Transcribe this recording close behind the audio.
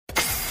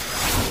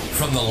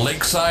from the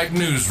Lakeside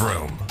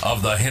Newsroom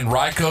of the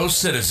Henrico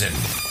Citizen,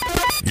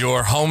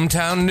 your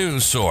hometown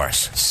news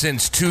source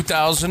since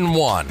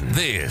 2001.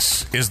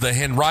 This is the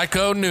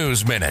Henrico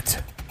News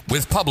Minute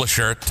with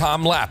publisher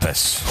Tom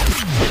Lapis.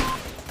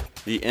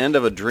 The end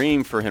of a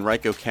dream for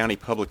Henrico County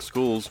Public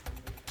Schools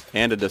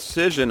and a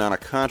decision on a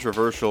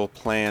controversial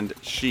planned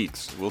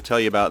sheets. We'll tell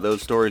you about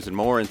those stories and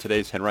more in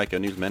today's Henrico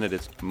News Minute.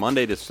 It's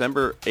Monday,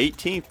 December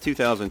 18th,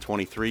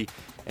 2023,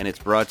 and it's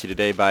brought to you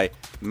today by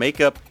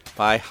Makeup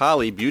by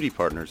Holly Beauty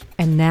Partners.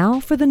 And now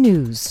for the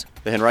news.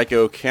 The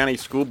Henrico County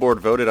School Board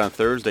voted on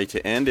Thursday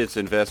to end its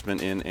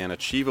investment in an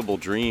Achievable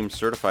Dream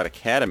Certified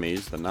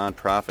Academies, the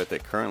nonprofit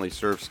that currently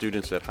serves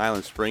students at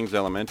Highland Springs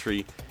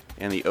Elementary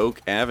and the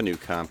Oak Avenue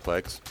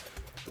complex.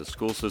 The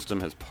school system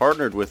has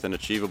partnered with an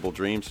Achievable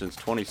Dream since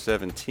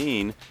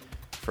 2017,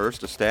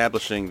 first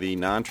establishing the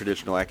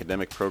non-traditional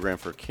academic program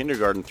for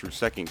kindergarten through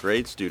second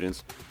grade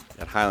students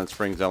at Highland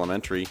Springs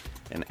Elementary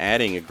and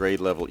adding a grade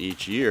level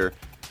each year.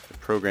 The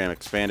program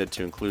expanded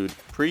to include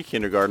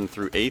pre-kindergarten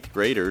through 8th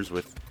graders,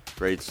 with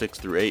grades 6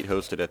 through 8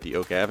 hosted at the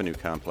Oak Avenue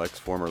complex,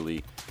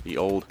 formerly the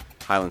old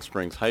Highland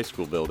Springs High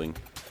School building.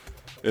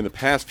 In the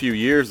past few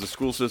years, the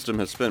school system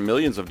has spent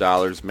millions of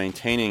dollars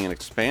maintaining and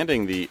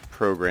expanding the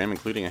program,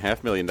 including a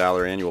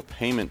 $500,000 annual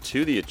payment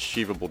to the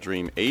Achievable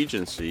Dream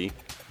Agency.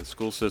 The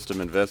school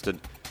system invested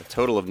a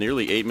total of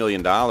nearly $8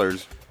 million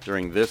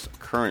during this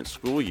current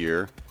school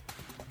year,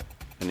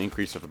 an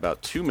increase of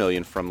about $2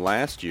 million from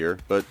last year,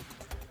 but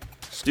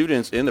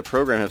students in the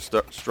program have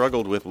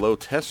struggled with low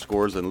test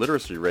scores and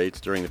literacy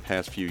rates during the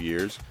past few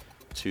years,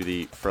 to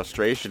the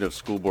frustration of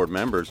school board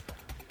members.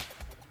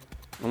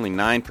 Only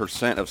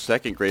 9% of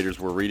second graders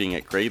were reading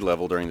at grade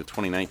level during the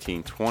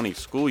 2019-20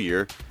 school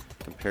year,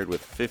 compared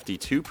with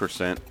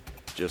 52%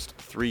 just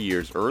 3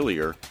 years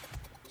earlier.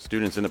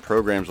 Students in the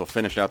programs will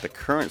finish out the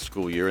current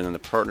school year, and then the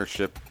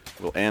partnership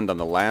will end on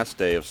the last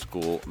day of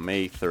school,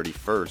 May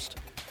 31st.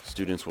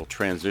 Students will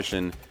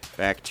transition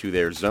back to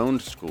their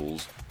zoned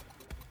schools.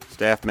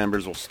 Staff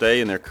members will stay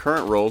in their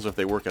current roles if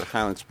they work at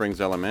Highland Springs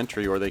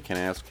Elementary, or they can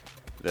ask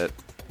that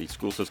the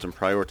school system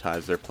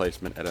prioritize their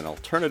placement at an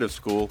alternative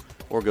school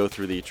or go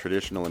through the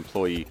traditional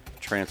employee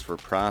transfer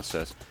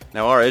process.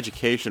 Now, our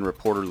education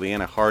reporter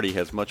Leanna Hardy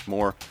has much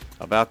more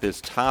about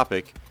this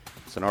topic.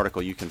 It's an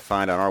article you can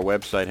find on our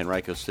website,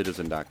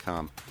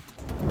 henricocitizen.com.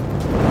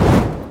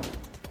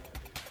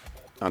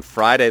 On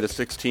Friday, the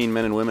 16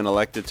 men and women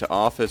elected to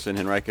office in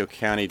Henrico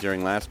County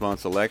during last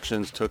month's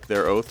elections took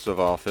their oaths of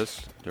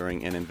office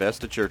during an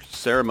investiture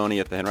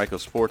ceremony at the Henrico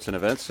Sports and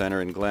Events Center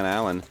in Glen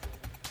Allen.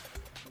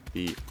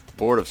 The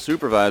Board of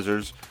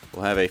Supervisors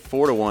will have a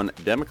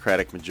 4-1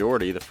 Democratic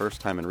majority, the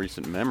first time in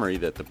recent memory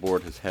that the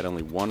board has had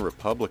only one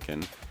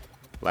Republican.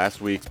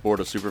 Last week's Board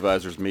of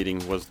Supervisors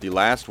meeting was the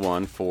last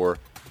one for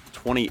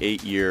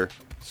 28-year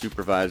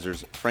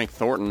supervisors Frank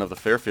Thornton of the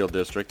Fairfield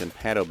District and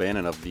Pat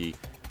O'Bannon of the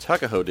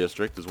Tuckahoe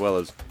District, as well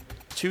as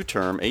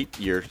two-term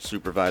 8-year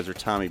supervisor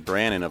Tommy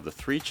Brannon of the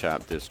Three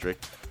Chop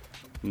District.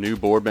 New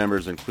board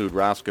members include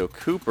Roscoe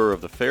Cooper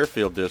of the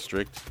Fairfield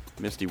District,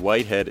 Misty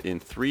Whitehead in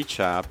Three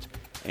Chopped,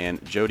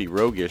 and Jody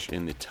Rogish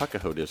in the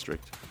Tuckahoe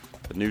District.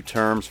 The new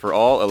terms for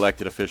all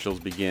elected officials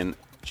begin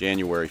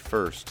January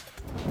 1st.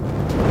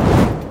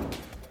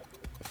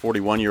 A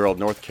 41-year-old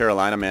North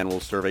Carolina man will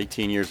serve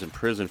 18 years in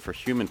prison for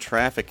human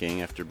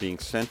trafficking after being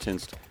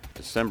sentenced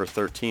December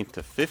 13th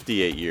to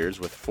 58 years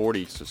with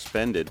 40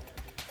 suspended.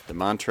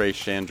 DeMontre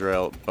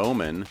Chandrell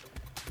Bowman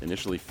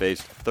initially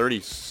faced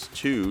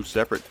 32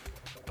 separate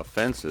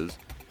offenses.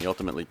 He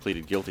ultimately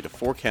pleaded guilty to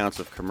 4 counts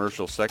of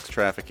commercial sex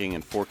trafficking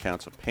and 4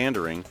 counts of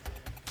pandering,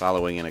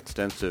 following an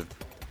extensive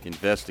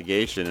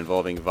investigation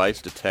involving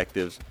Vice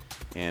detectives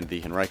and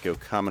the Henrico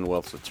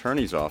Commonwealth's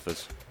Attorney's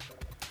Office.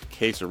 The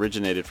case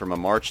originated from a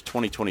March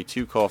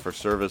 2022 call for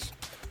service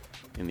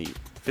in the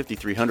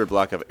 5300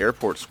 block of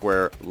Airport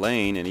Square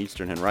Lane in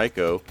eastern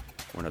Henrico,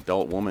 where an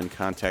adult woman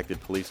contacted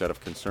police out of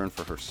concern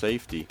for her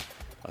safety.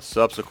 A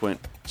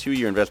subsequent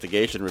 2-year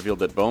investigation revealed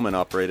that Bowman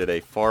operated a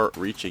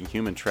far-reaching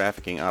human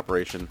trafficking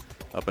operation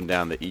up and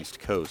down the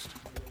East Coast.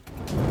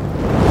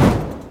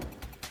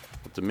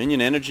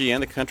 Dominion Energy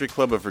and the Country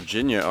Club of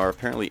Virginia are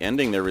apparently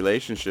ending their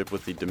relationship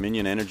with the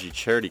Dominion Energy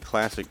Charity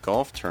Classic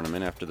Golf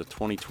Tournament after the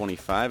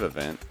 2025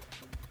 event.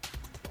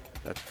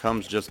 That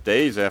comes just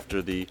days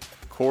after the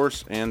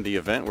course and the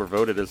event were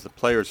voted as the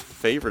players'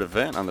 favorite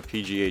event on the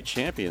PGA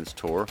Champions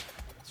Tour.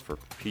 It's for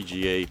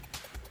PGA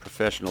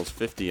professionals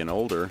 50 and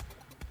older.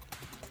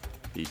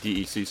 The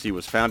DECC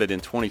was founded in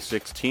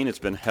 2016. It's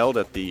been held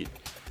at the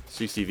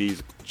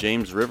CCV's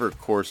James River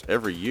course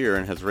every year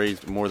and has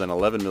raised more than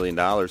 $11 million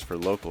for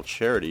local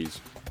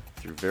charities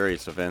through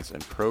various events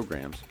and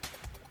programs.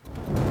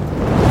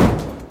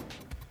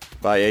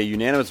 By a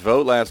unanimous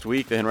vote last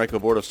week, the Henrico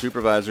Board of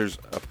Supervisors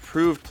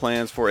approved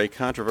plans for a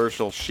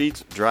controversial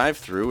Sheetz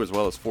drive-through as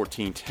well as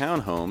 14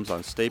 townhomes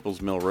on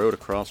Staples Mill Road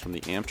across from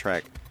the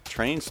Amtrak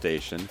train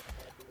station.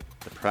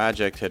 The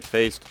project had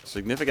faced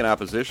significant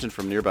opposition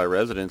from nearby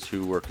residents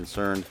who were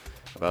concerned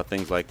about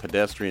things like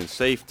pedestrian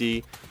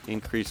safety,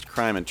 increased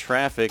crime and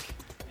traffic,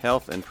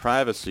 health and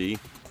privacy,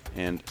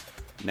 and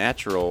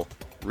natural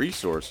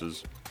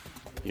resources.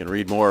 You can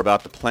read more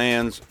about the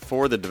plans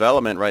for the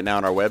development right now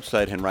on our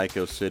website,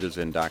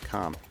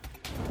 henricocitizen.com.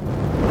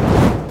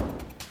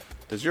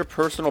 Does your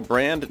personal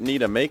brand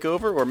need a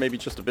makeover or maybe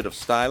just a bit of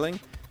styling?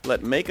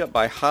 Let Makeup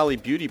by Holly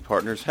Beauty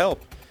Partners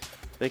help.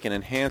 They can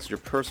enhance your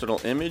personal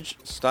image,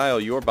 style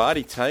your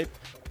body type,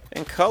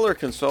 and color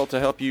consult to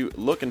help you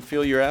look and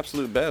feel your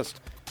absolute best.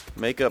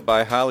 Makeup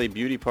by Holly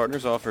Beauty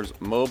Partners offers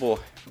mobile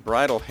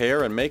bridal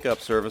hair and makeup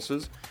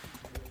services,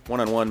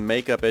 one-on-one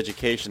makeup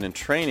education and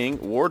training,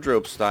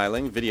 wardrobe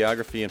styling,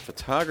 videography and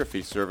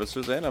photography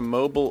services, and a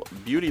mobile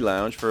beauty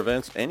lounge for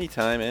events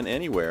anytime and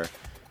anywhere.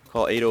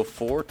 Call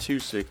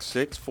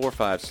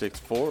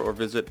 804-266-4564 or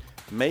visit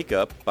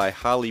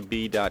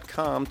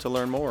makeupbyhollybee.com to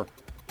learn more.